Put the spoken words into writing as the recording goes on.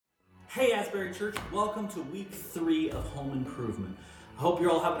Hey Asbury Church, welcome to week 3 of home improvement. I hope you're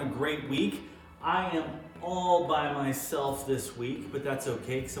all having a great week. I am all by myself this week, but that's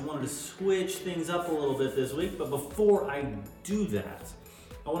okay because I wanted to switch things up a little bit this week. But before I do that,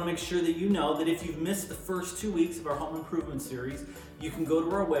 I want to make sure that you know that if you've missed the first 2 weeks of our home improvement series, you can go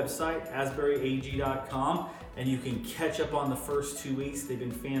to our website, asburyag.com, and you can catch up on the first 2 weeks. They've been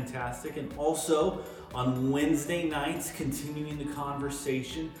fantastic. And also on Wednesday nights, continuing the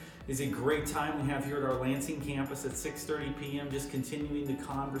conversation is a great time we have here at our Lansing campus at 6:30 p.m. just continuing the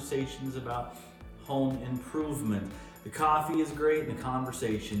conversations about home improvement. The coffee is great and the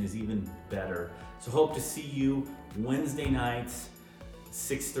conversation is even better. So hope to see you Wednesday nights,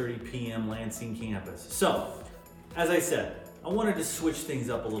 6:30 p.m. Lansing campus. So, as I said, I wanted to switch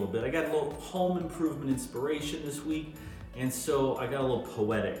things up a little bit. I got a little home improvement inspiration this week, and so I got a little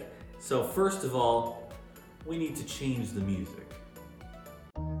poetic. So first of all, we need to change the music.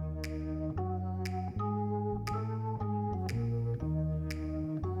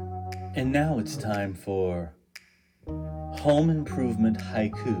 And now it's time for home improvement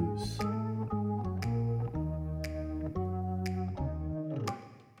haikus.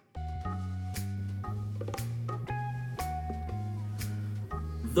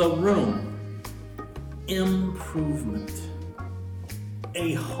 The room. Improvement.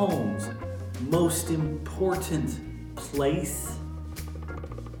 A home's most important place.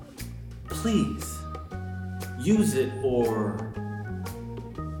 Please use it or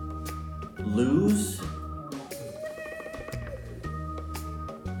lose.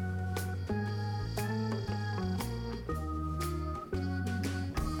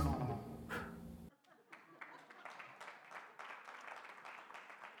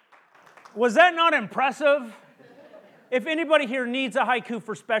 Was that not impressive? If anybody here needs a haiku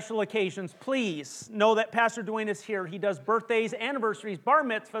for special occasions, please know that Pastor Dwayne is here. He does birthdays, anniversaries, bar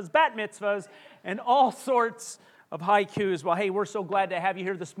mitzvahs, bat mitzvahs, and all sorts of haikus. Well, hey, we're so glad to have you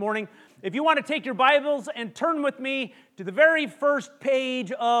here this morning. If you want to take your Bibles and turn with me to the very first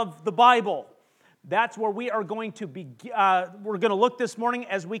page of the Bible, that's where we are going to we're going to look this morning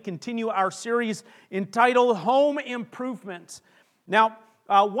as we continue our series entitled Home Improvement. Now,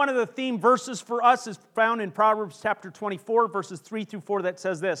 one of the theme verses for us is found in Proverbs chapter 24, verses 3 through 4, that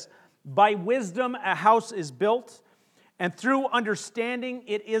says this: "By wisdom a house is built, and through understanding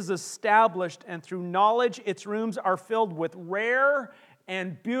it is established, and through knowledge its rooms are filled with rare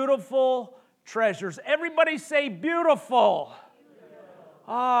and beautiful treasures." Everybody say beautiful.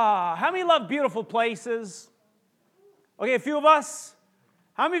 How many love beautiful places? Okay, a few of us.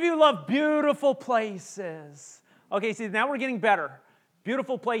 How many of you love beautiful places? Okay, see, now we're getting better.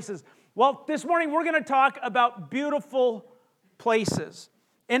 Beautiful places. Well, this morning we're going to talk about beautiful places.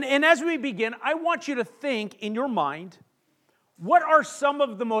 And as we begin, I want you to think in your mind, what are some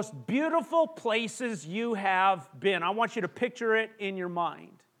of the most beautiful places you have been? I want you to picture it in your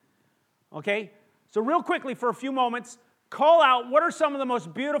mind. Okay? So real quickly, for a few moments, call out, what are some of the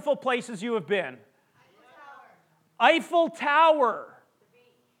most beautiful places you have been? Eiffel Tower.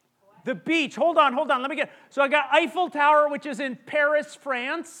 The beach. Hold on. Let me get. So I got Eiffel Tower, which is in Paris,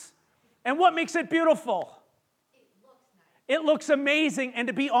 France. And what makes it beautiful? It looks nice. It looks amazing. And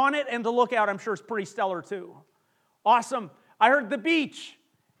to be on it and to look out, I'm sure is pretty stellar too. Awesome. I heard the beach.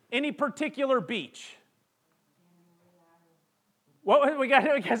 Any particular beach? What we got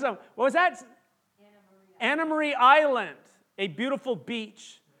some. What was that? Anna Marie Island. A beautiful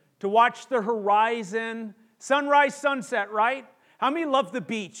beach to watch the horizon. Sunrise, sunset, right? How many love the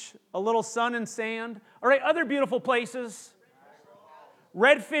beach? A little sun and sand. All right, other beautiful places.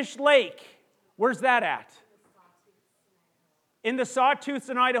 Redfish Lake. Where's that at? In the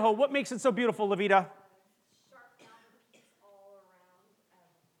Sawtooths in Idaho. What makes it so beautiful, Levita? Sharp mountain peaks all around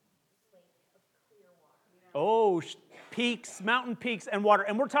a lake of clear water. Oh, peaks, mountain peaks and water.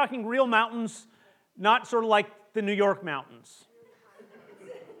 And we're talking real mountains, not sort of like the New York mountains.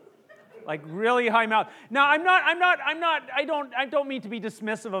 Like really high mountains. Now, I don't mean to be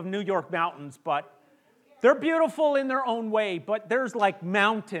dismissive of New York mountains, but they're beautiful in their own way, but there's like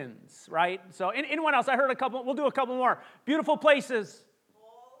mountains, right? So anyone else? I heard a couple, we'll do a couple more. Beautiful places.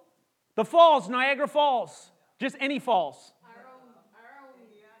 Falls. The falls, Niagara Falls. Just any falls. Our own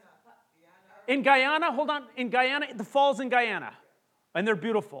In Guyana, hold on. In Guyana, the falls in Guyana. And they're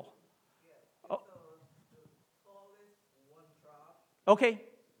beautiful. Oh. Okay.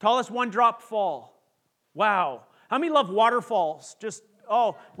 Tallest one-drop fall. Wow. How many love waterfalls?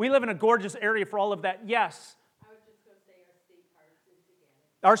 We live in a gorgeous area for all of that. Yes. I was just going to say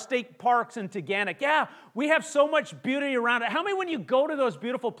our state parks in Taganek. Our state parks in Taganek. Yeah, we have so much beauty around it. How many, when you go to those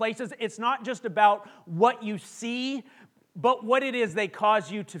beautiful places, it's not just about what you see, but what it is they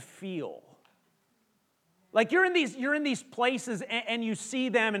cause you to feel. Like you're in these places and you see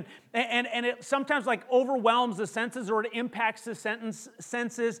them and it sometimes like overwhelms the senses or it impacts the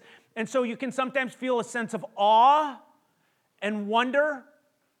senses. And so you can sometimes feel a sense of awe and wonder.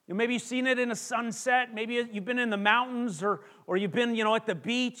 Maybe you've seen it in a sunset. Maybe you've been in the mountains or you've been, at the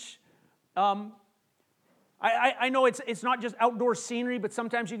beach. I know it's not just outdoor scenery, but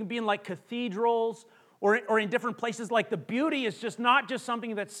sometimes you can be in like cathedrals or in different places. Like the beauty is just not just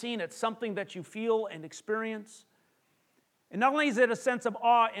something that's seen, it's something that you feel and experience. And not only is it a sense of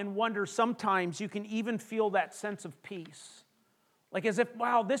awe and wonder, sometimes you can even feel that sense of peace. Like as if,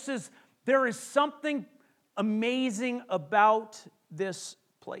 wow, there is something amazing about this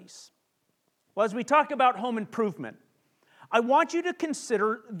place. Well, as we talk about home improvement, I want you to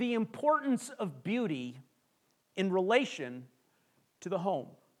consider the importance of beauty in relation to the home.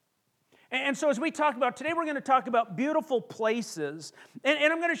 And so as we talk about, today we're going to talk about beautiful places. And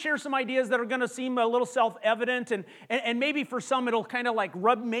I'm going to share some ideas that are going to seem a little self-evident. And maybe for some it'll kind of like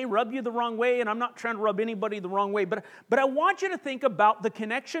may rub you the wrong way. And I'm not trying to rub anybody the wrong way. But I want you to think about the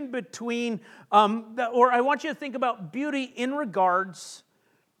connection between, I want you to think about beauty in regards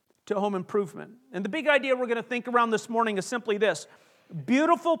to home improvement. And the big idea we're going to think around this morning is simply this.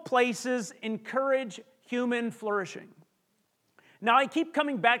 Beautiful places encourage human flourishing. Now, I keep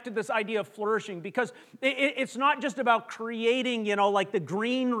coming back to this idea of flourishing because it's not just about creating, like the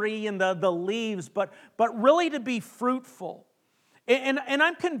greenery and the leaves, but really to be fruitful. And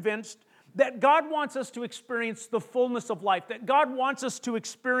I'm convinced that God wants us to experience the fullness of life, that God wants us to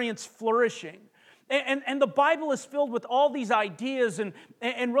experience flourishing. And the Bible is filled with all these ideas, and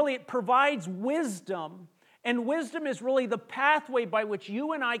really it provides wisdom. And wisdom is really the pathway by which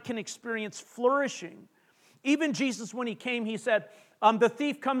you and I can experience flourishing. Even Jesus, when he came, he said, the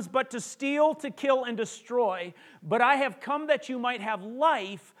thief comes but to steal, to kill, and destroy. But I have come that you might have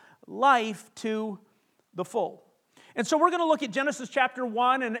life to the full. And so we're going to look at Genesis chapter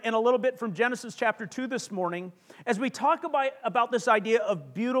 1 and a little bit from Genesis chapter 2 this morning as we talk about this idea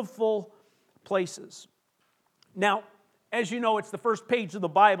of beautiful places. Now, as you know, it's the first page of the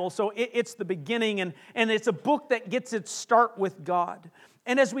Bible, so it's the beginning, and it's a book that gets its start with God.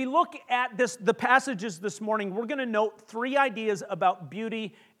 And as we look at the passages this morning, we're going to note three ideas about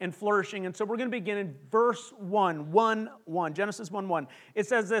beauty and flourishing. And so we're going to begin in verse 1, Genesis 1:1. It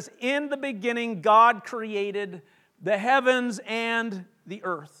says this, "In the beginning God created the heavens and the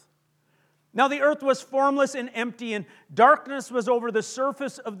earth. Now the earth was formless and empty, and darkness was over the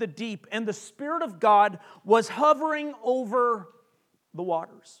surface of the deep, and the Spirit of God was hovering over the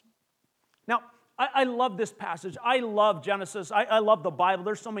waters." Now, I love this passage. I love Genesis. I love the Bible.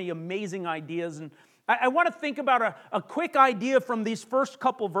 There's so many amazing ideas. And I want to think about a quick idea from these first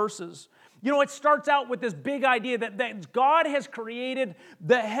couple verses. It starts out with this big idea that God has created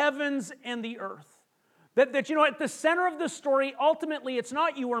the heavens and the earth. That at the center of the story, ultimately, it's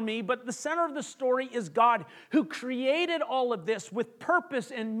not you or me, but the center of the story is God who created all of this with purpose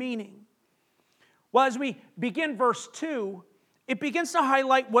and meaning. Well, as we begin verse 2, it begins to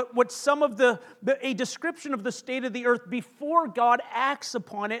highlight what some of a description of the state of the earth before God acts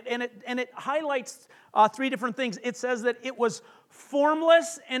upon it, and it highlights three different things. It says that it was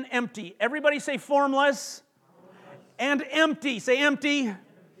formless and empty. Everybody say formless. And empty. Say empty.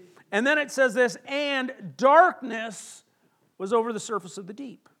 And then it says this, and darkness was over the surface of the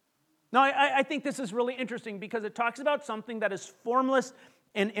deep. Now, I think this is really interesting because it talks about something that is formless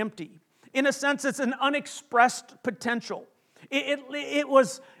and empty. In a sense, it's an unexpressed potential. It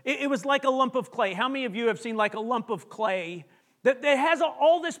was like a lump of clay. How many of you have seen like a lump of clay that has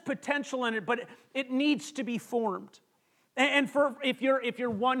all this potential in it, but it needs to be formed? And if you're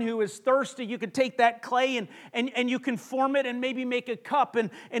one who is thirsty, you could take that clay and you can form it and maybe make a cup. And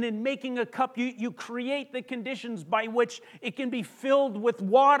in making a cup, you create the conditions by which it can be filled with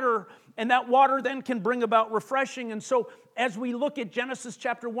water, and that water then can bring about refreshing. And so as we look at Genesis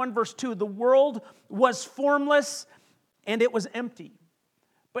chapter 1, verse 2, the world was formless and it was empty.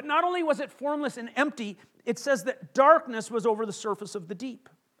 But not only was it formless and empty, it says that darkness was over the surface of the deep.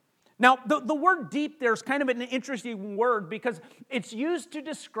 Now, the word deep there is kind of an interesting word because it's used to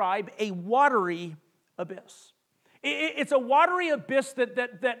describe a watery abyss. It's a watery abyss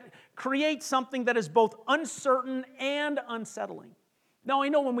that creates something that is both uncertain and unsettling. Now, I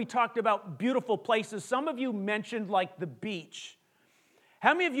know when we talked about beautiful places, some of you mentioned like the beach.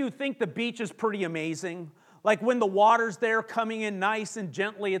 How many of you think the beach is pretty amazing? Like when the water's there coming in nice and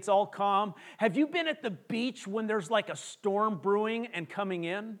gently, it's all calm. Have you been at the beach when there's like a storm brewing and coming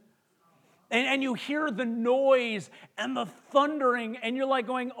in? And you hear the noise and the thundering, and you're like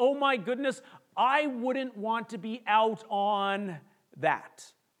going, oh my goodness, I wouldn't want to be out on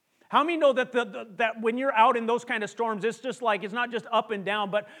that. How many know that that when you're out in those kind of storms, it's just like, it's not just up and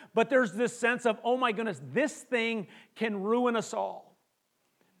down, but there's this sense of, oh my goodness, this thing can ruin us all.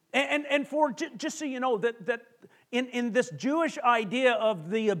 And for, just so you know, that in this Jewish idea of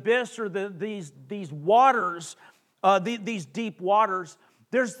the abyss or these waters, these deep waters,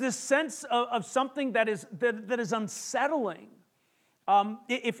 there's this sense of something that is unsettling.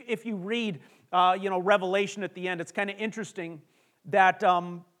 If you read, Revelation at the end, it's kind of interesting that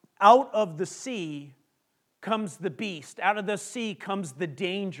out of the sea comes the beast. Out of the sea comes the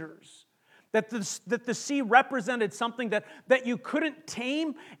dangers. That the sea represented something that you couldn't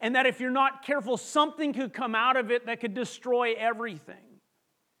tame, and that if you're not careful, something could come out of it that could destroy everything.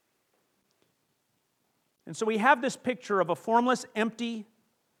 And so we have this picture of a formless, empty,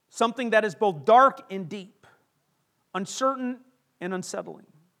 something that is both dark and deep, uncertain and unsettling.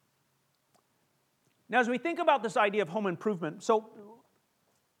 Now, as we think about this idea of home improvement, so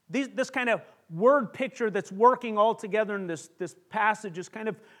this kind of word picture that's working all together in this passage is kind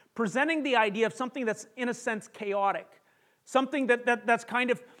of presenting the idea of something that's, in a sense, chaotic. Something that's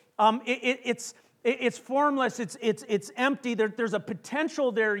kind of, it's formless, it's empty, there's a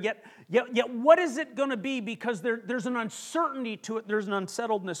potential there, yet what is it going to be? Because there's an uncertainty to it, there's an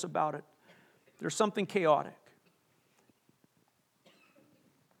unsettledness about it. There's something chaotic.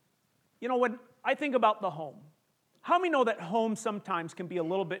 When I think about the home, how many know that home sometimes can be a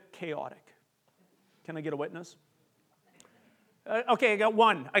little bit chaotic? Can I get a witness? Okay, I got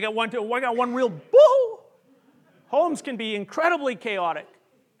one. I got one real boo. Homes can be incredibly chaotic,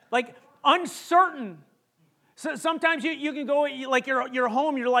 like uncertain. So sometimes you can go, like your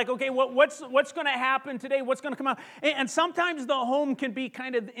home, you're like, okay, what's going to happen today? What's going to come out? And sometimes the home can be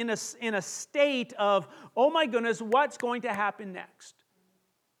kind of in a state of, oh my goodness, what's going to happen next?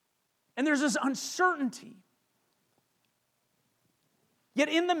 And there's this uncertainty. Yet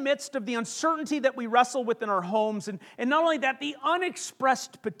in the midst of the uncertainty that we wrestle with in our homes, and not only that, the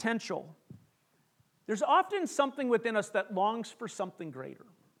unexpressed potential, there's often something within us that longs for something greater.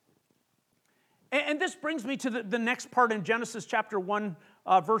 And this brings me to the next part in Genesis chapter 1,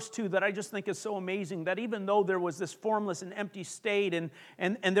 verse 2, that I just think is so amazing, that even though there was this formless and empty state, and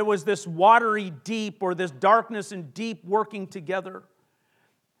there was this watery deep, or this darkness and deep working together,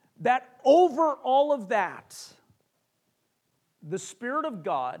 that over all of that, the Spirit of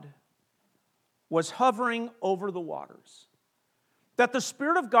God was hovering over the waters. That the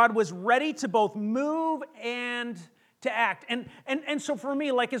Spirit of God was ready to both move and to act. And so for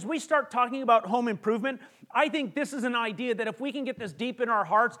me, like as we start talking about home improvement, I think this is an idea that if we can get this deep in our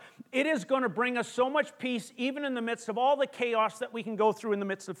hearts, it is going to bring us so much peace, even in the midst of all the chaos that we can go through in the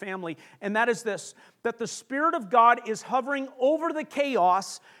midst of family. And that is this, that the Spirit of God is hovering over the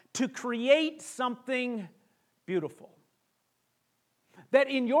chaos to create something beautiful. That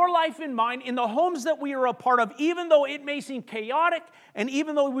in your life and mine, in the homes that we are a part of, even though it may seem chaotic, and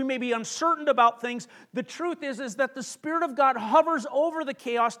even though we may be uncertain about things, the truth is that the Spirit of God hovers over the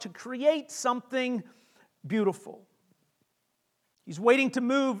chaos to create something beautiful. He's waiting to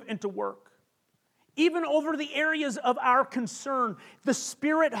move and to work. Even over the areas of our concern, the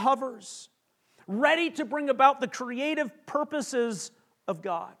Spirit hovers, ready to bring about the creative purposes of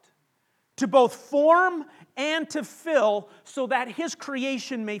God, to both form and to fill so that His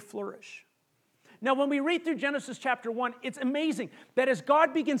creation may flourish. Now, when we read through Genesis chapter 1, it's amazing that as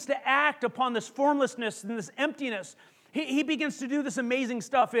God begins to act upon this formlessness and this emptiness, He begins to do this amazing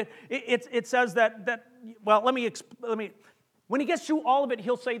stuff. It says that well, let me, when He gets through all of it,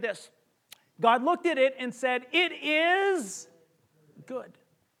 He'll say this: God looked at it and said, "It is good."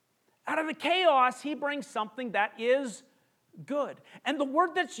 Out of the chaos, He brings something that is good. And the word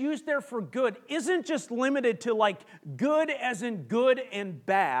that's used there for good isn't just limited to like good as in good and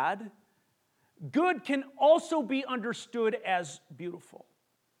bad. Good can also be understood as beautiful.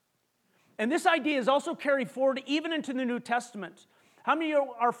 And this idea is also carried forward even into the New Testament. How many of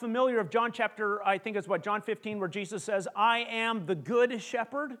you are familiar of John chapter, I think it's John 15, where Jesus says, "I am the good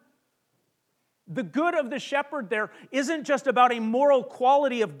shepherd"? The good of the shepherd there isn't just about a moral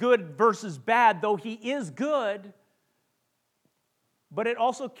quality of good versus bad, though He is good, but it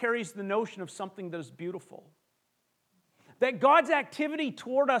also carries the notion of something that is beautiful. That God's activity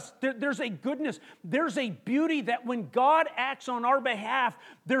toward us, there's a goodness, there's a beauty that when God acts on our behalf,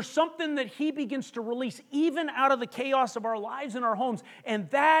 there's something that He begins to release even out of the chaos of our lives and our homes, and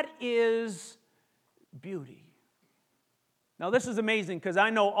that is beauty. Now this is amazing because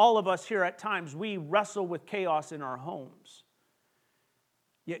I know all of us here at times, we wrestle with chaos in our homes.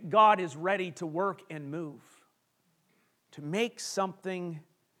 Yet God is ready to work and move, to make something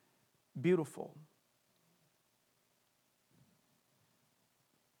beautiful.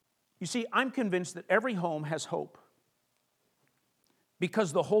 You see, I'm convinced that every home has hope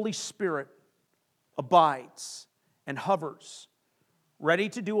because the Holy Spirit abides and hovers, ready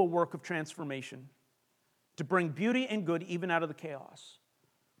to do a work of transformation, to bring beauty and good even out of the chaos.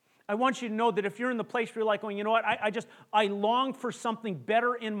 I want you to know that if you're in the place where you're like, going, you know what, I long for something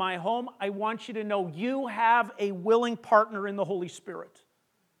better in my home, I want you to know you have a willing partner in the Holy Spirit.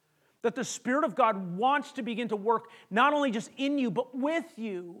 That the Spirit of God wants to begin to work not only just in you, but with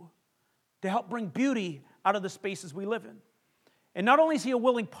you to help bring beauty out of the spaces we live in. And not only is He a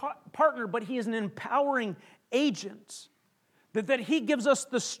willing partner, but He is an empowering agent. That He gives us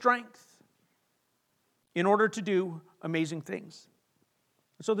the strength in order to do amazing things.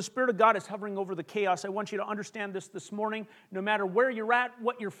 So the Spirit of God is hovering over the chaos. I want you to understand this morning. No matter where you're at,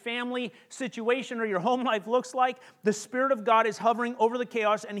 what your family situation or your home life looks like, the Spirit of God is hovering over the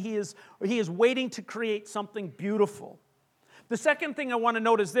chaos, and He is waiting to create something beautiful. The second thing I want to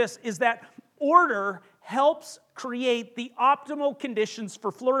note is this, is that order helps create the optimal conditions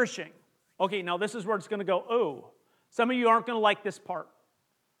for flourishing. Okay, now this is where it's going to go, oh, some of you aren't going to like this part.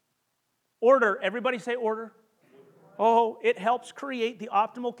 Order, everybody say order. Oh, it helps create the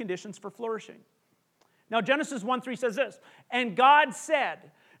optimal conditions for flourishing. Now, Genesis 1:3 says this, and God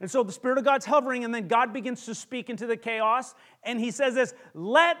said, and so the Spirit of God's hovering, and then God begins to speak into the chaos, and He says this,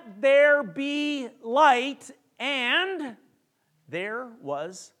 let there be light, and there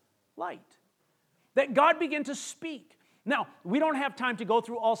was light. That God began to speak. Now, we don't have time to go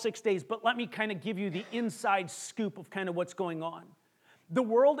through all 6 days, but let me kind of give you the inside scoop of kind of what's going on. The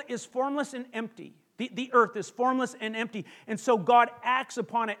world is formless and empty. The earth is formless and empty. And so God acts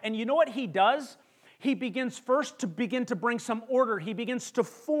upon it. And you know what He does? He begins first to begin to bring some order. He begins to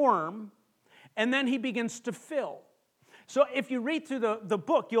form, and then He begins to fill. So if you read through the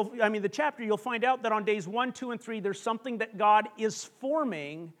book, the chapter, you'll find out that on days 1, 2, and 3, there's something that God is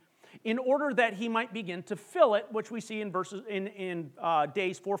forming in order that He might begin to fill it, which we see in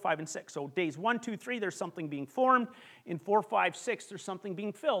days 4, 5, and 6. So days 1, 2, 3, there's something being formed. In 4, 5, 6, there's something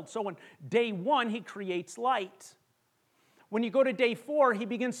being filled. So on day 1, He creates light. When you go to day 4, He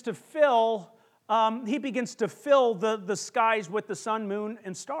begins to fill. The skies with the sun, moon,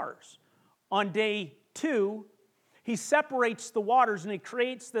 and stars. On day 2, He separates the waters and He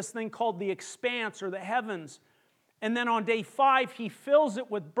creates this thing called the expanse or the heavens. And then on day 5, He fills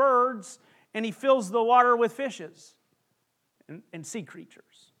it with birds, and He fills the water with fishes and sea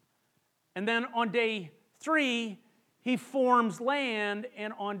creatures. And then on day 3, He forms land,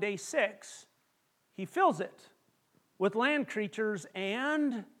 and on day 6, He fills it with land creatures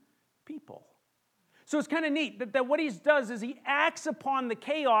and people. So it's kind of neat that what He does is He acts upon the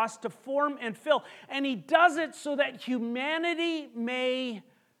chaos to form and fill, and He does it so that humanity may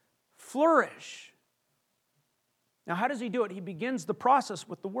flourish. Now, how does He do it? He begins the process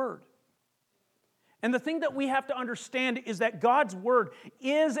with the Word. And the thing that we have to understand is that God's Word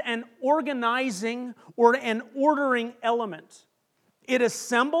is an organizing or an ordering element. It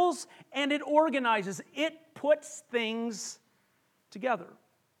assembles and it organizes. It puts things together.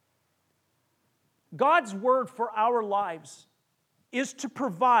 God's Word for our lives is to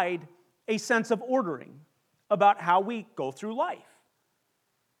provide a sense of ordering about how we go through life.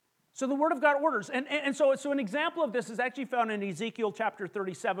 So the Word of God orders. And so an example of this is actually found in Ezekiel chapter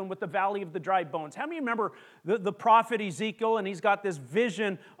 37 with the valley of the dry bones. How many remember the prophet Ezekiel, and he's got this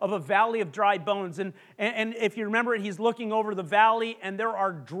vision of a valley of dry bones. And if you remember it, he's looking over the valley, and there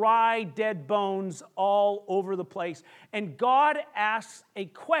are dry, dead bones all over the place. And God asks a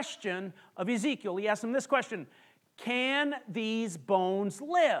question of Ezekiel. He asks him this question, can these bones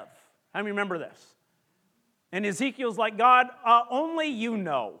live? How many remember this? And Ezekiel's like, God, only you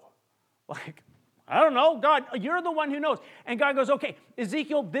know. Like, I don't know, God, you're the one who knows. And God goes, okay,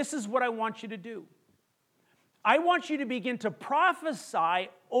 Ezekiel, this is what I want you to do. I want you to begin to prophesy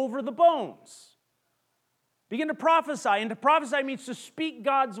over the bones. Begin to prophesy. And to prophesy means to speak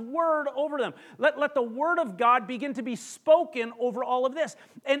God's word over them. Let the word of God begin to be spoken over all of this.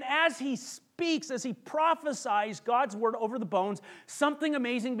 And as he speaks, as he prophesies God's word over the bones, something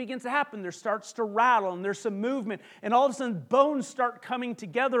amazing begins to happen. There starts to rattle, and there's some movement. And all of a sudden, bones start coming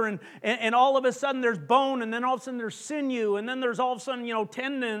together. And all of a sudden, there's bone. And then all of a sudden, there's sinew. And then there's all of a sudden,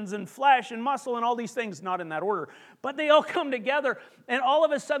 tendons and flesh and muscle and all these things. Not in that order. But they all come together. And all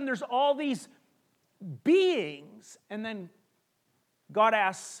of a sudden, there's all these beings, and then God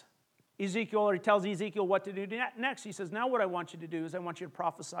asks Ezekiel, or he tells Ezekiel what to do next. He says, now what I want you to do is I want you to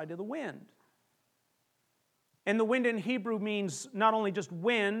prophesy to the wind. And the wind in Hebrew means not only just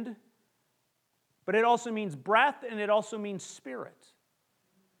wind, but it also means breath, and it also means spirit.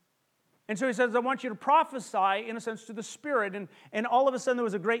 And so he says, I want you to prophesy, in a sense, to the Spirit. And all of a sudden there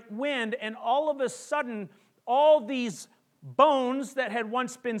was a great wind, and all of a sudden all these bones that had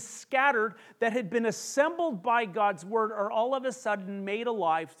once been scattered, that had been assembled by God's word, are all of a sudden made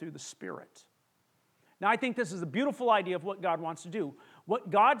alive through the Spirit. Now, I think this is a beautiful idea of what God wants to do.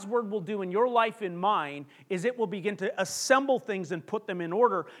 What God's word will do in your life and mine is it will begin to assemble things and put them in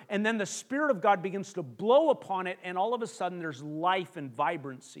order, and then the Spirit of God begins to blow upon it, and all of a sudden there's life and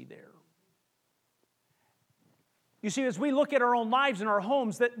vibrancy there. You see, as we look at our own lives and our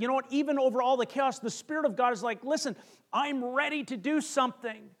homes, that, you know what, even over all the chaos, the Spirit of God is like, listen, I'm ready to do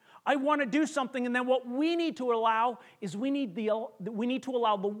something. I want to do something. And then what we need to allow is we need to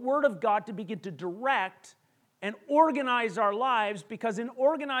allow the Word of God to begin to direct and organize our lives, because in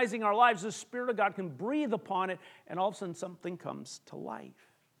organizing our lives, the Spirit of God can breathe upon it, and all of a sudden something comes to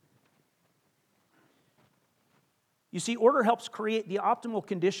life. You see, order helps create the optimal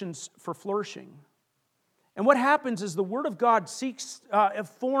conditions for flourishing. And what happens is the Word of God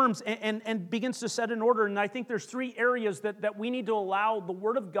forms and begins to set in order. And I think there's three areas that we need to allow the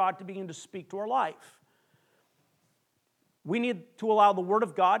Word of God to begin to speak to our life. We need to allow the Word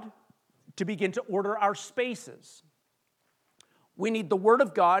of God to begin to order our spaces. We need the Word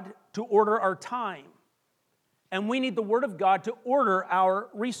of God to order our time. And we need the Word of God to order our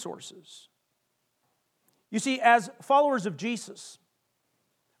resources. You see, as followers of Jesus,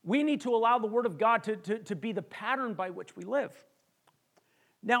 we need to allow the Word of God to be the pattern by which we live.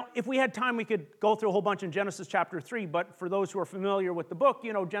 Now, if we had time, we could go through a whole bunch in Genesis chapter 3, but for those who are familiar with the book,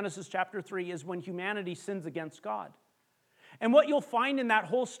 you know, Genesis chapter 3 is when humanity sins against God. And what you'll find in that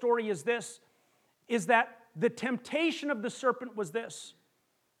whole story is this, is that the temptation of the serpent was this,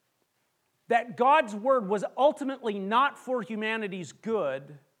 that God's Word was ultimately not for humanity's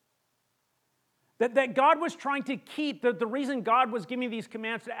good, that God was trying to keep, the reason God was giving these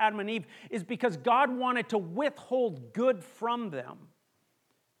commands to Adam and Eve is because God wanted to withhold good from them.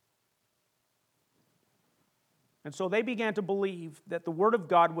 And so they began to believe that the Word of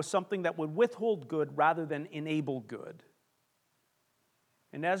God was something that would withhold good rather than enable good.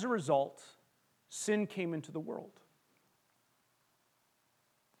 And as a result, sin came into the world.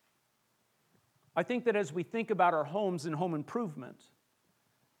 I think that as we think about our homes and home improvement,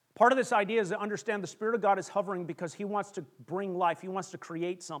 part of this idea is to understand the Spirit of God is hovering because He wants to bring life. He wants to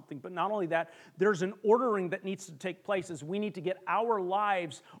create something. But not only that, there's an ordering that needs to take place as we need to get our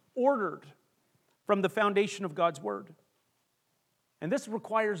lives ordered from the foundation of God's Word. And this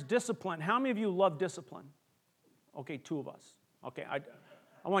requires discipline. How many of you love discipline? Okay, 2 of us. Okay,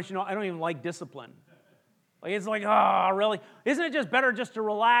 I want you to know I don't even like discipline. Like, it's like, really? Isn't it just better just to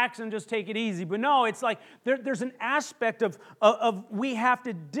relax and just take it easy? But no, it's like there's an aspect of we have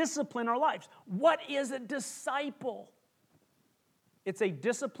to discipline our lives. What is a disciple? It's a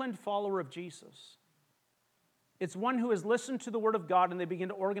disciplined follower of Jesus. It's one who has listened to the Word of God and they begin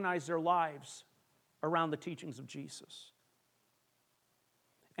to organize their lives around the teachings of Jesus.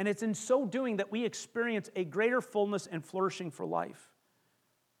 And it's in so doing that we experience a greater fullness and flourishing for life.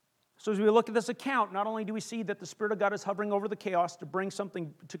 So as we look at this account, not only do we see that the Spirit of God is hovering over the chaos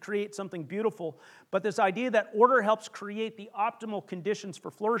to create something beautiful, but this idea that order helps create the optimal conditions for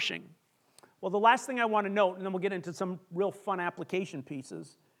flourishing. Well, the last thing I want to note, and then we'll get into some real fun application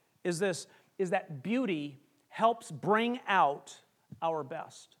pieces, is that beauty helps bring out our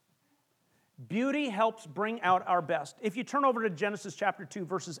best. Beauty helps bring out our best. If you turn over to Genesis chapter 2,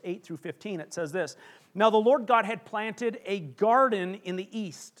 verses 8 through 15, it says this, "Now the Lord God had planted a garden in the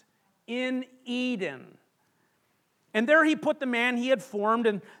east, in Eden. And there He put the man He had formed,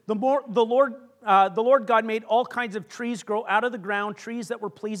 and the Lord God made all kinds of trees grow out of the ground, trees that were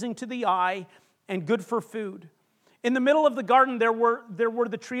pleasing to the eye and good for food. In the middle of the garden there were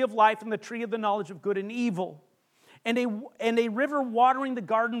the tree of life and the tree of the knowledge of good and evil. And a river watering the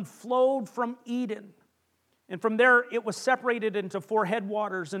garden flowed from Eden. And from there it was separated into 4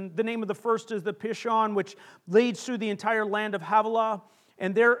 headwaters. And the name of the first is the Pishon, which leads through the entire land of Havilah.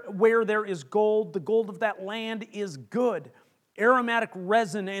 And where there is gold, the gold of that land is good. Aromatic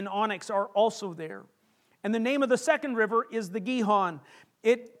resin and onyx are also there. And the name of the second river is the Gihon.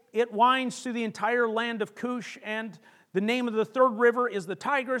 It winds through the entire land of Cush. And the name of the third river is the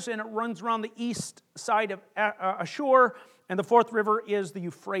Tigris, and it runs around the east side of Ashur. And the fourth river is the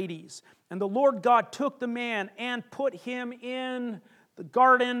Euphrates. And the Lord God took the man and put him in the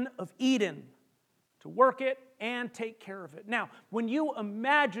Garden of Eden to work it and take care of it." Now, when you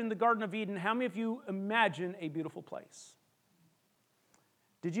imagine the Garden of Eden, how many of you imagine a beautiful place?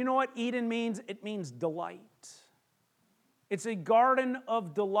 Did you know what Eden means? It means delight. It's a garden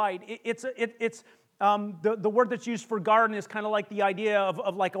of delight. It's the word that's used for garden is kind of like the idea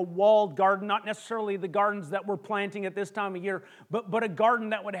of like a walled garden, not necessarily the gardens that we're planting at this time of year, but a garden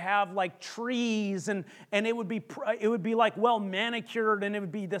that would have like trees and it would be like well manicured, and it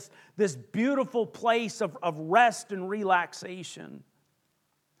would be this beautiful place of rest and relaxation.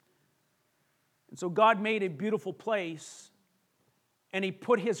 And so God made a beautiful place, and He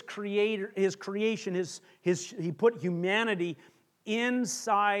put His creation, He put humanity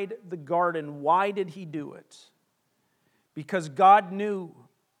inside the garden. Why did He do it? Because God knew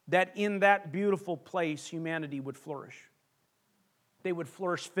that in that beautiful place, humanity would flourish. They would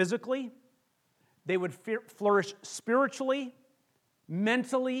flourish physically, they would flourish spiritually,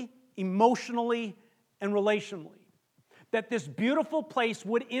 mentally, emotionally, and relationally. That this beautiful place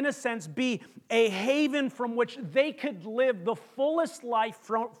would, in a sense, be a haven from which they could live the fullest life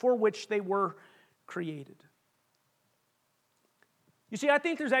for which they were created. You see, I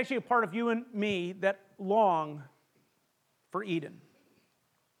think there's actually a part of you and me that long for Eden.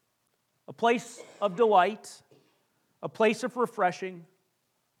 A place of delight, a place of refreshing,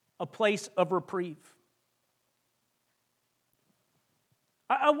 a place of reprieve.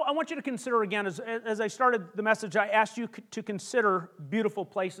 I want you to consider again, as I started the message, I asked you to consider beautiful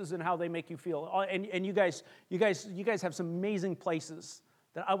places and how they make you feel. And you guys have some amazing places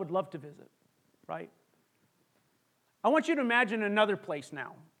that I would love to visit, right? I want you to imagine another place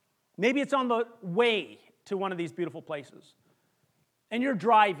now. Maybe it's on the way to one of these beautiful places. And you're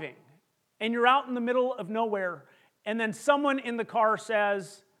driving, and you're out in the middle of nowhere, and then someone in the car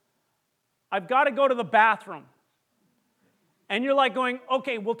says, "I've got to go to the bathroom." And you're like going,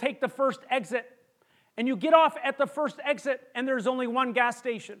 "Okay, we'll take the first exit." And you get off at the first exit, and there's only one gas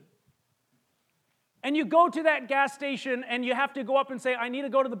station. And you go to that gas station, and you have to go up and say, "I need to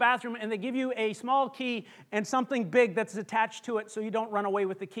go to the bathroom." And they give you a small key and something big that's attached to it so you don't run away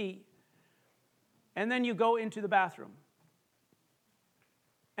with the key. And then you go into the bathroom.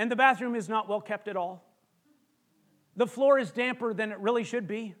 And the bathroom is not well kept at all. The floor is damper than it really should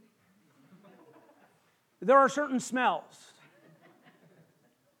be. There are certain smells.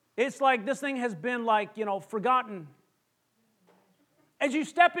 It's like this thing has been forgotten. As you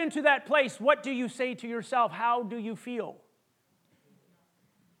step into that place, what do you say to yourself? How do you feel?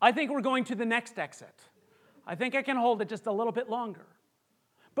 I think we're going to the next exit. I think I can hold it just a little bit longer.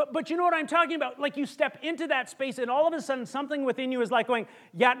 But you know what I'm talking about? Like you step into that space and all of a sudden something within you is like going,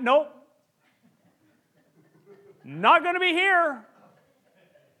 "Yeah, nope. Not going to be here."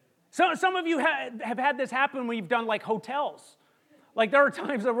 So some of you have had this happen when you've done like hotels. Like there are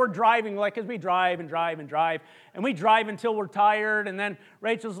times that we're driving, because we drive and drive and drive, and we drive until we're tired, and then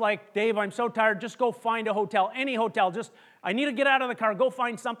Rachel's like, "Dave, I'm so tired, just go find a hotel, any hotel, I need to get out of the car, go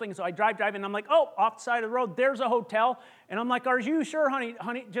find something." So I drive, and I'm like, "Oh, off the side of the road, there's a hotel," and I'm like, "Are you sure,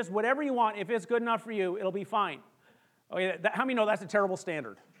 honey, just whatever you want, if it's good enough for you, it'll be fine." Okay, how many know that's a terrible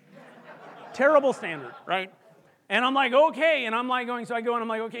standard? Terrible standard, right? And I'm like, "Okay," and I'm like going, so I go and I'm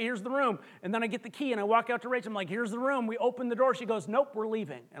like, "Okay, here's the room." And then I get the key and I walk out to Rachel. I'm like, "Here's the room." We open the door. She goes, "Nope, we're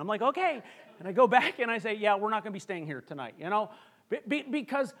leaving." And I'm like, "Okay." And I go back and I say, "Yeah, we're not going to be staying here tonight,"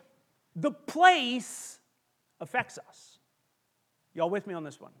 because the place affects us. Y'all with me on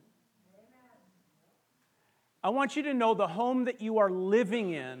this one? I want you to know the home that you are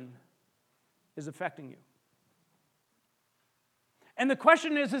living in is affecting you. And the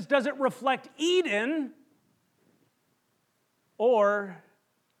question is does it reflect Eden? Or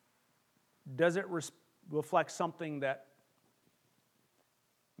does it reflect something that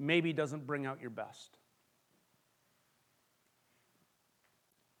maybe doesn't bring out your best?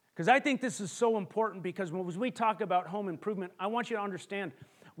 Because I think this is so important, because as we talk about home improvement, I want you to understand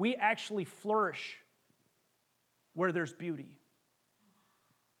we actually flourish where there's beauty.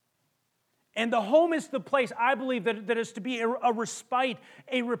 And the home is the place, I believe, that is to be a respite,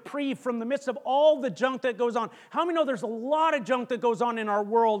 a reprieve from the midst of all the junk that goes on. How many know there's a lot of junk that goes on in our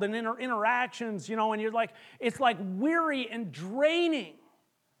world and in our interactions, and you're like, it's like weary and draining.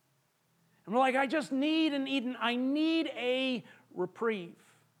 And we're like, I just need an Eden. I need a reprieve.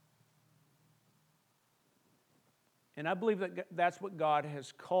 And I believe that that's what God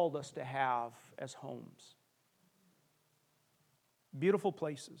has called us to have as homes. Beautiful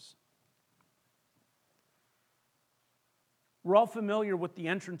places. We're all familiar with the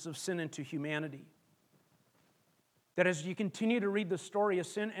entrance of sin into humanity. That as you continue to read the story as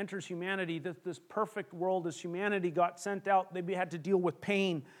sin enters humanity, this perfect world, as humanity got sent out, they had to deal with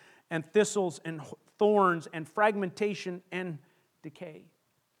pain and thistles and thorns and fragmentation and decay.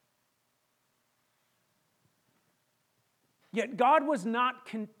 Yet God was not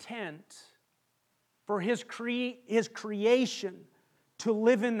content for His creation to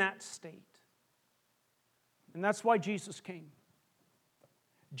live in that state. And that's why Jesus came.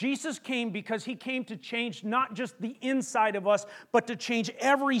 Jesus came because he came to change not just the inside of us, but to change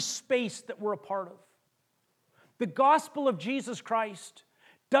every space that we're a part of. The gospel of Jesus Christ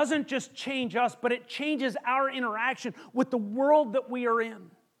doesn't just change us, but it changes our interaction with the world that we are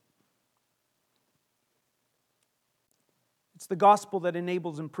in. It's the gospel that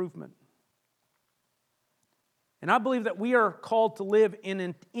enables improvement. And I believe that we are called to live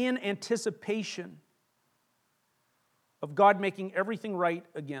in anticipation of God making everything right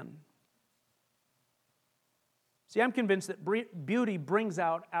again. See, I'm convinced that beauty brings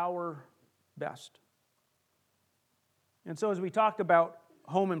out our best. And so as we talk about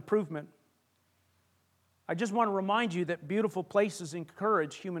home improvement, I just want to remind you that beautiful places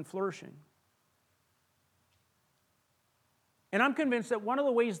encourage human flourishing. And I'm convinced that one of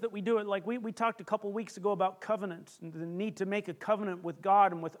the ways that we do it, like we talked a couple weeks ago about covenants and the need to make a covenant with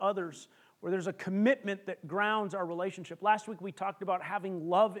God and with others, where there's a commitment that grounds our relationship. Last week we talked about having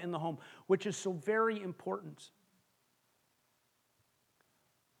love in the home, which is so very important.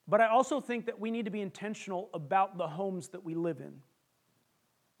 But I also think that we need to be intentional about the homes that we live in.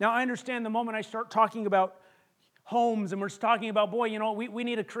 Now, I understand the moment I start talking about homes and we're talking about, boy, we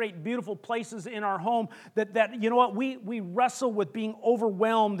need to create beautiful places in our home that we wrestle with being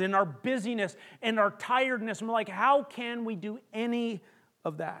overwhelmed in our busyness and our tiredness. And we're like, how can we do any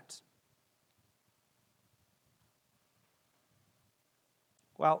of that?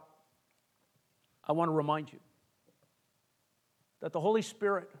 Well, I want to remind you that the Holy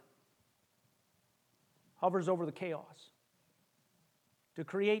Spirit hovers over the chaos to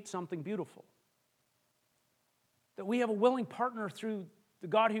create something beautiful. That we have a willing partner through the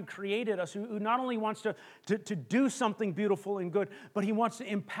God who created us, who not only wants to do something beautiful and good, but he wants to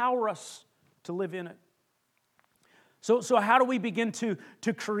empower us to live in it. So how do we begin to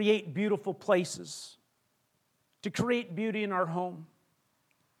create beautiful places? To create beauty in our home?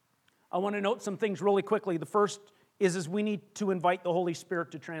 I want to note some things really quickly. The first is we need to invite the Holy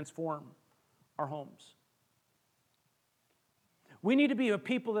Spirit to transform our homes. We need to be a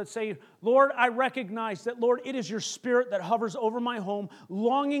people that say, Lord, I recognize that, Lord, it is your Spirit that hovers over my home,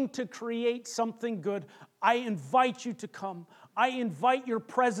 longing to create something good. I invite you to come. I invite your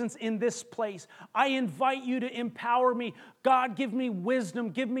presence in this place. I invite you to empower me. God, give me wisdom,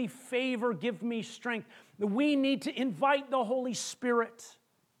 give me favor, give me strength. We need to invite the Holy Spirit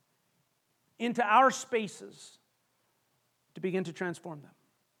into our spaces to begin to transform them.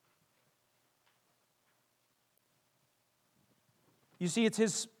 You see, it's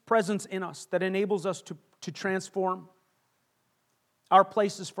his presence in us that enables us to transform our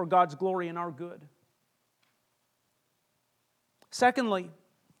places for God's glory and our good. Secondly,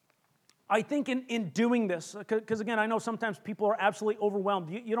 I think in doing this, because again, I know sometimes people are absolutely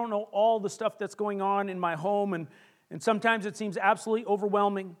overwhelmed. You don't know all the stuff that's going on in my home, and sometimes it seems absolutely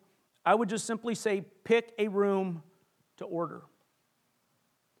overwhelming. I would just simply say, pick a room to order.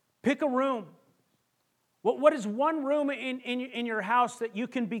 Pick a room. What is one room in your house that you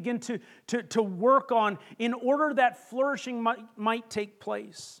can begin to work on in order that flourishing might take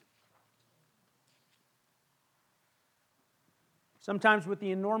place? Sometimes with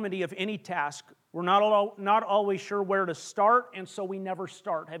the enormity of any task, we're not always sure where to start, and so we never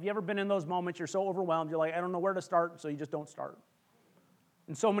start. Have you ever been in those moments you're so overwhelmed, you're like, I don't know where to start, so you just don't start?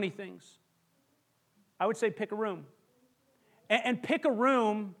 And so many things. I would say pick a room. And pick a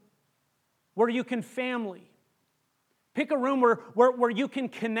room where you can family. Pick a room where you can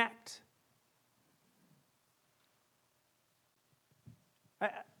connect.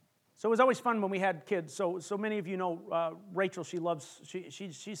 So it was always fun when we had kids. So many of you know Rachel.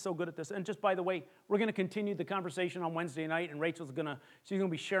 She's so good at this. And just by the way, we're going to continue the conversation on Wednesday night, and she's going to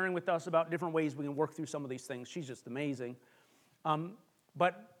be sharing with us about different ways we can work through some of these things. She's just amazing.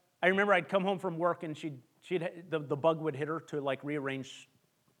 But I remember I'd come home from work, and the bug would hit her to like rearrange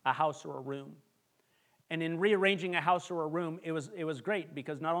a house or a room. And in rearranging a house or a room, it was great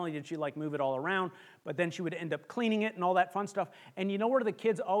because not only did she like move it all around, but then she would end up cleaning it and all that fun stuff. And you know where the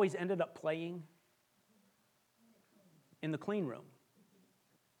kids always ended up playing? In the clean room.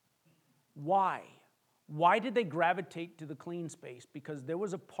 Why? Why did they gravitate to the clean space? Because there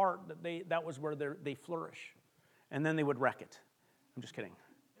was a part that was where they flourish. And then they would wreck it. I'm just kidding.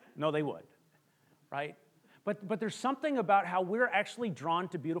 No, they would. Right? But there's something about how we're actually drawn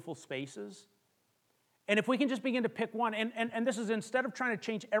to beautiful spaces. And if we can just begin to pick one, and this is instead of trying to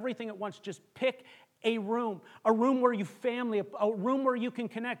change everything at once, just pick a room where you family, a room where you can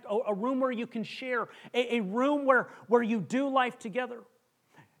connect, a room where you can share, a room where you do life together.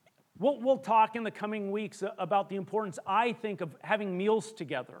 We'll talk in the coming weeks about the importance, I think, of having meals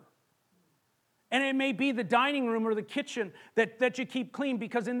together. And it may be the dining room or the kitchen that you keep clean,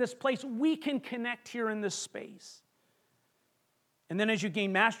 because in this place, we can connect here in this space. And then as you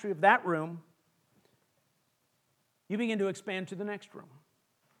gain mastery of that room, you begin to expand to the next room.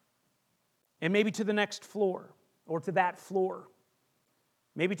 And maybe to the next floor, or to that floor.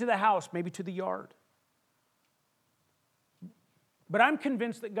 Maybe to the house, maybe to the yard. But I'm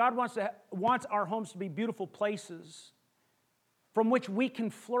convinced that God wants our homes to be beautiful places from which we can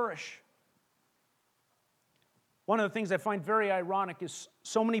flourish. One of the things I find very ironic is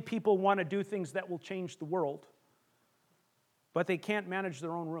so many people want to do things that will change the world, but they can't manage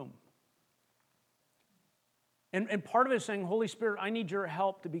their own room. And part of it is saying, Holy Spirit, I need your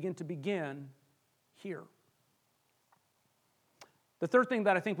help to begin here. The third thing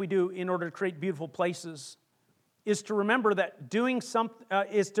that I think we do in order to create beautiful places is to remember that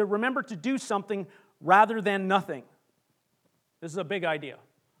remember to do something rather than nothing. This is a big idea.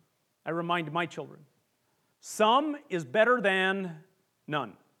 I remind my children. Some is better than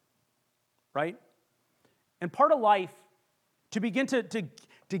none, right? And part of life, to begin to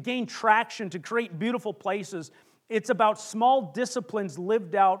gain traction, to create beautiful places, it's about small disciplines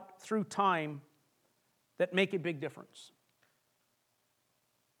lived out through time that make a big difference.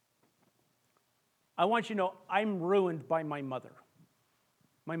 I want you to know, I'm ruined by my mother.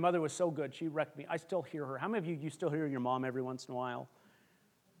 My mother was so good. She wrecked me. I still hear her. How many of you still hear your mom every once in a while?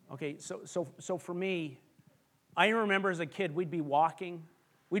 Okay, so for me, I remember as a kid, we'd be walking.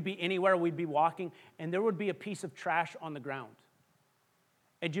 We'd be anywhere, we'd be walking, and there would be a piece of trash on the ground.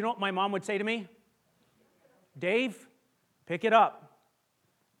 And do you know what my mom would say to me? Dave, pick it up.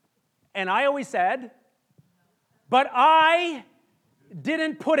 And I always said, but I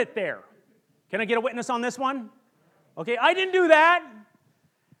didn't put it there. Can I get a witness on this one? Okay, I didn't do that.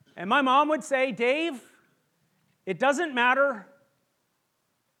 And my mom would say, Dave, it doesn't matter.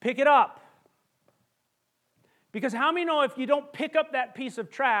 Pick it up. Because how many know if you don't pick up that piece of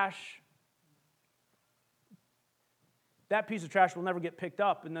trash will never get picked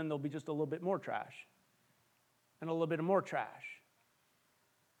up, and then there'll be just a little bit more trash. And a little bit of more trash.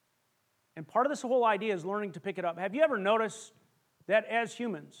 And part of this whole idea is learning to pick it up. Have you ever noticed that as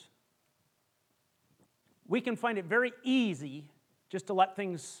humans, we can find it very easy just to let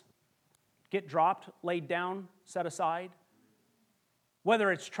things get dropped, laid down, set aside?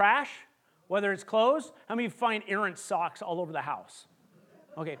 Whether it's trash, whether it's clothes. How many of you find errant socks all over the house?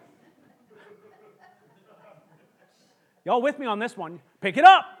 Okay. Y'all with me on this one? Pick it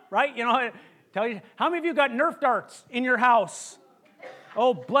up, right? You know, tell you. How many of you got Nerf darts in your house?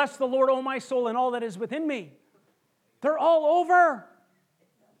 Oh, bless the Lord, oh my soul, and all that is within me. They're all over,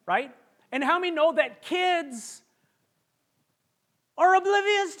 right? And how many know that kids are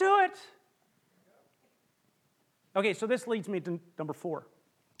oblivious to it? Okay, so this leads me to number 4.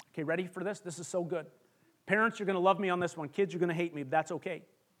 Okay, ready for this? This is so good. Parents, you're going to love me on this one. Kids, you're going to hate me, but that's okay.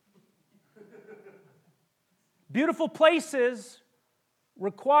 Beautiful places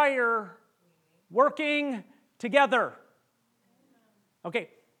require working together. Okay,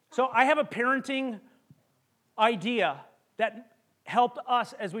 so I have a parenting idea that helped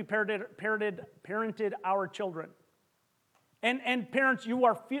us as we parented our children. And parents, you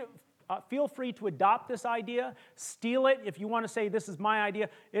are feel free to adopt this idea, steal it. If you want to say, this is my idea,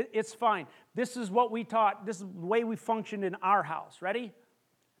 it's fine. This is what we taught. This is the way we functioned in our house. Ready?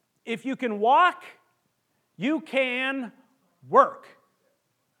 If you can walk, you can work.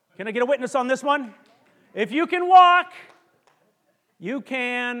 Can I get a witness on this one? If you can walk, you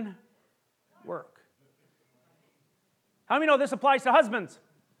can work. How many know this applies to husbands?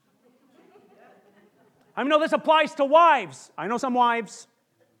 How many know this applies to wives? I know some wives.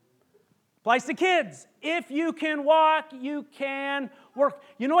 Applies to kids. If you can walk, you can work.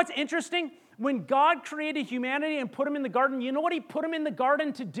 You know what's interesting? When God created humanity and put them in the garden, you know what he put them in the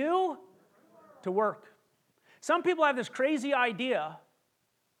garden to do? To work. Some people have this crazy idea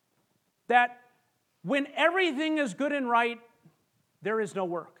that when everything is good and right, there is no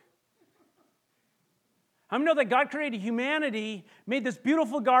work. How many know that God created humanity, made this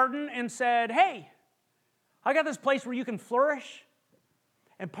beautiful garden, and said, hey, I got this place where you can flourish.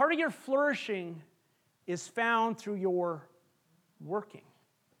 And part of your flourishing is found through your working.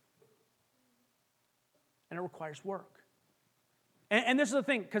 And it requires work. And this is the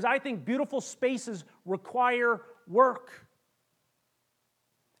thing, because I think beautiful spaces require work.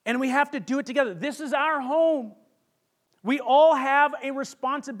 And we have to do it together. This is our home. We all have a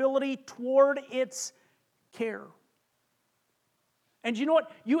responsibility toward its care. And you know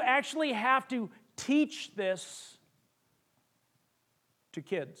what? You actually have to teach this to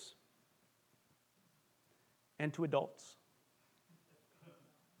kids and to adults.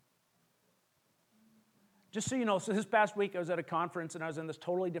 Just so you know, so this past week I was at a conference and I was in this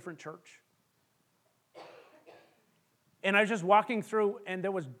totally different church. And I was just walking through and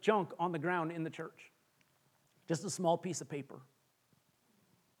there was junk on the ground in the church. Just a small piece of paper.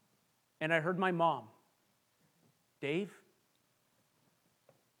 And I heard my mom, Dave,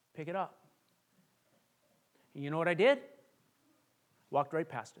 pick it up. And you know what I did? Walked right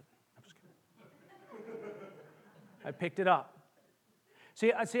past it. I'm just kidding. I picked it up.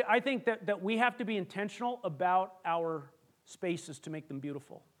 See, I think that we have to be intentional about our spaces to make them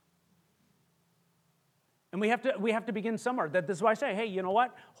beautiful. And we have to begin somewhere. This is why I say, hey, you know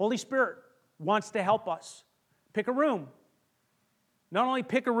what? Holy Spirit wants to help us. Pick a room. Not only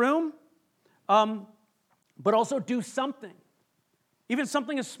pick a room, but also do something. Even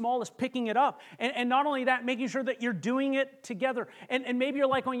something as small as picking it up. And not only that, making sure that you're doing it together. And maybe you're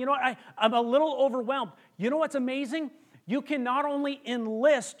like, you know what, I'm a little overwhelmed. You know what's amazing? You can not only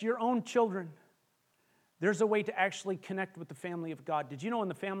enlist your own children, there's a way to actually connect with the family of God. Did you know in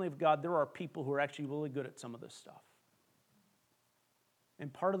the family of God, there are people who are actually really good at some of this stuff?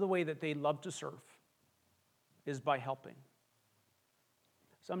 And part of the way that they love to serve is by helping.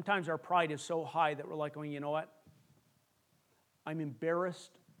 Sometimes our pride is so high that we're like, you know what? I'm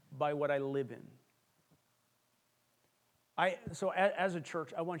embarrassed by what I live in. So as a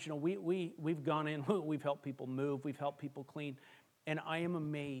church, I want you to know, we've gone in, we've helped people move, we've helped people clean, and I am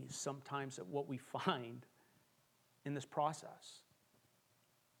amazed sometimes at what we find in this process.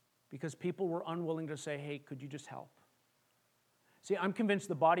 Because people were unwilling to say, hey, could you just help? See, I'm convinced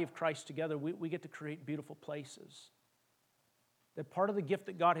the body of Christ together, we get to create beautiful places. That part of the gift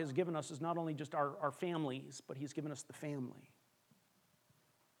that God has given us is not only just our families, but He's given us the family.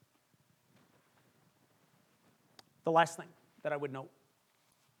 The last thing that I would note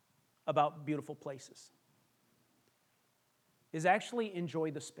about beautiful places is actually enjoy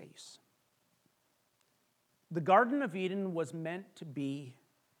the space. The Garden of Eden was meant to be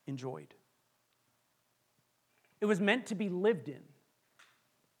enjoyed. It was meant to be lived in.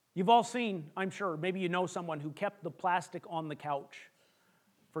 You've all seen, I'm sure, maybe you know someone who kept the plastic on the couch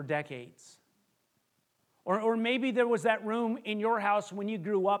for decades. Or maybe there was that room in your house when you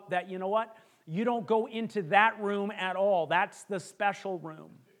grew up that, you know what? You don't go into that room at all. That's the special room.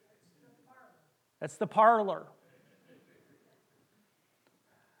 That's the parlor.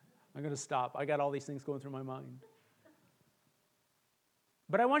 I'm going to stop. I got all these things going through my mind.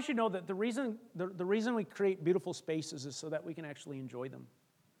 But I want you to know that the reason we create beautiful spaces is so that we can actually enjoy them.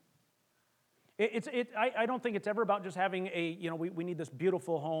 I don't think it's ever about just having we need this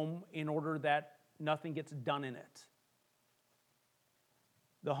beautiful home in order that nothing gets done in it.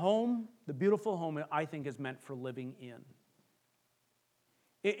 The beautiful home, I think, is meant for living in.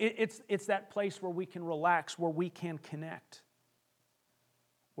 It's that place where we can relax, where we can connect,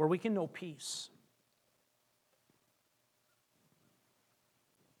 where we can know peace.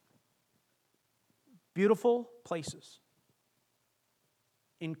 Beautiful places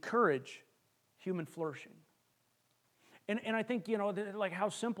encourage human flourishing. And I think, like how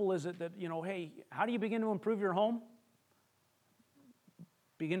simple is it that, hey, how do you begin to improve your home?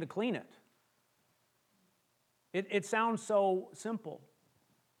 Begin to clean it. It sounds so simple.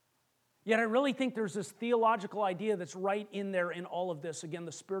 Yet I really think there's this theological idea that's right in there in all of this. Again,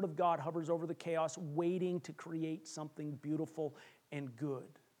 the Spirit of God hovers over the chaos, waiting to create something beautiful and good.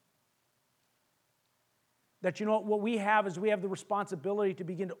 That what we have is we have the responsibility to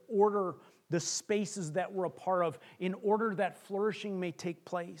begin to order the spaces that we're a part of in order that flourishing may take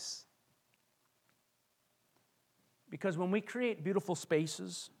place. Because when we create beautiful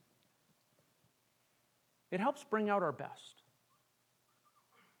spaces, it helps bring out our best.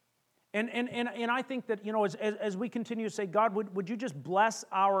 And I think that, as we continue to say, God, would you just bless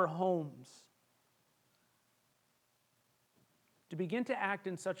our homes? To begin to act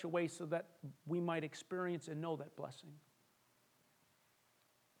in such a way so that we might experience and know that blessing.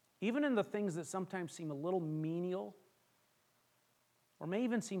 Even in the things that sometimes seem a little menial, or may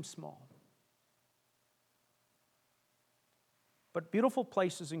even seem small. But beautiful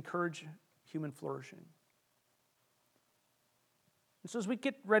places encourage human flourishing. And so as we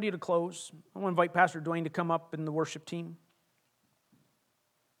get ready to close, I want to invite Pastor Dwayne to come up and the worship team.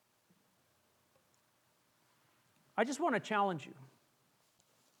 I just want to challenge you.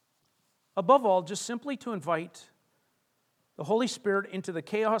 Above all, just simply to invite the Holy Spirit into the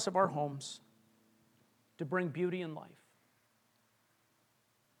chaos of our homes to bring beauty and life.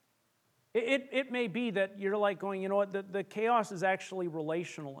 It may be that you're like going, the chaos is actually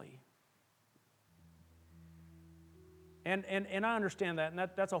relationally. And I understand that, and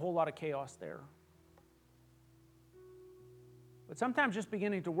that's a whole lot of chaos there. But sometimes just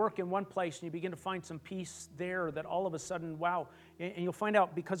beginning to work in one place and you begin to find some peace there that all of a sudden, wow, and you'll find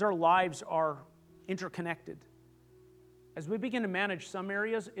out because our lives are interconnected. As we begin to manage some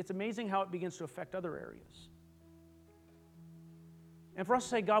areas, it's amazing how it begins to affect other areas. And for us to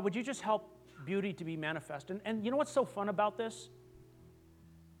say, God, would you just help beauty to be manifest? And you know what's so fun about this?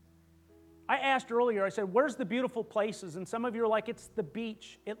 I asked earlier, I said, where's the beautiful places? And some of you are like, it's the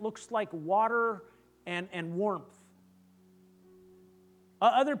beach. It looks like water and warmth.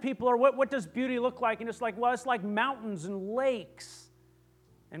 Other people are, what does beauty look like? And it's like, well, it's like mountains and lakes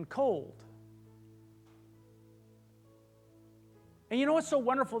and cold. And you know what's so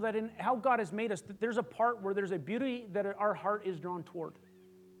wonderful? That in how God has made us, that there's a part where there's a beauty that our heart is drawn toward.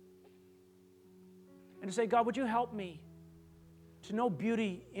 And to say, God, would you help me to know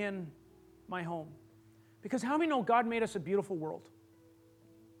beauty in my home? Because how many know God made us a beautiful world?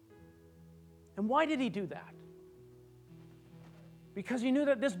 And why did He do that? Because He knew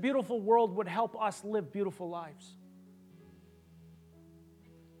that this beautiful world would help us live beautiful lives.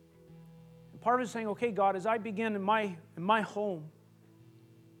 And part of it is saying, okay, God, as I begin in my home,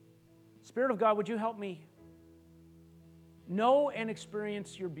 Spirit of God, would you help me know and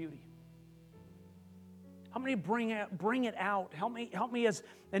experience your beauty? Help me bring it out. Help me as,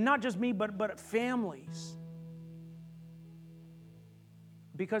 and not just me, but families.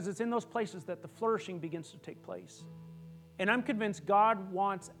 Because it's in those places that the flourishing begins to take place. And I'm convinced God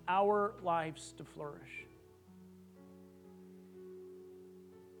wants our lives to flourish.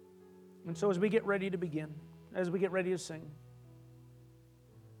 And so as we get ready to begin, as we get ready to sing,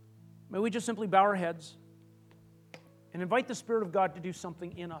 may we just simply bow our heads and invite the Spirit of God to do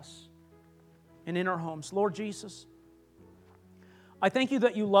something in us and in our homes. Lord Jesus, I thank you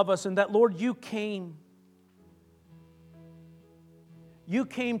that you love us and that, Lord, you came. You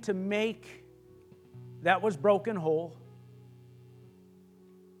came to make that was broken whole.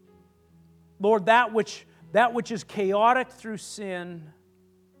 Lord, that which is chaotic through sin,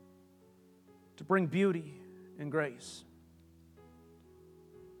 to bring beauty and grace.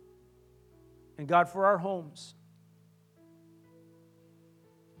 And God, for our homes,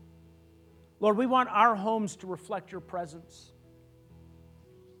 Lord, we want our homes to reflect your presence.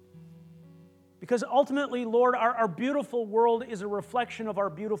 Because ultimately, Lord, our beautiful world is a reflection of our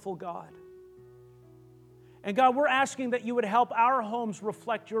beautiful God. And God, we're asking that you would help our homes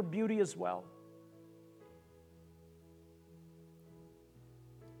reflect your beauty as well.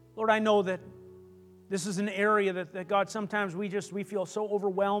 Lord, I know that this is an area that God, sometimes we feel so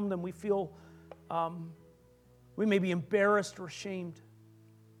overwhelmed and we feel we may be embarrassed or ashamed.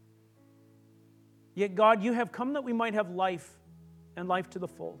 Yet, God, you have come that we might have life and life to the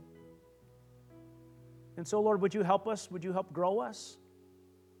full. And so, Lord, would you help us? Would you help grow us?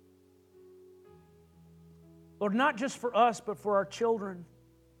 Lord, not just for us, but for our children,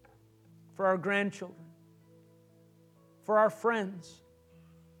 for our grandchildren, for our friends.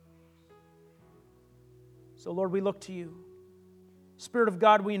 So, Lord, we look to you. Spirit of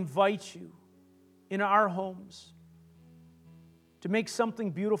God, we invite you in our homes to make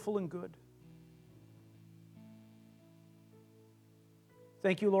something beautiful and good.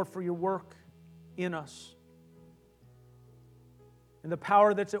 Thank you, Lord, for your work in us and the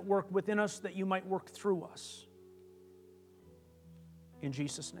power that's at work within us that you might work through us. In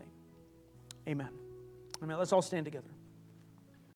Jesus' name, amen. Amen. Let's all stand together.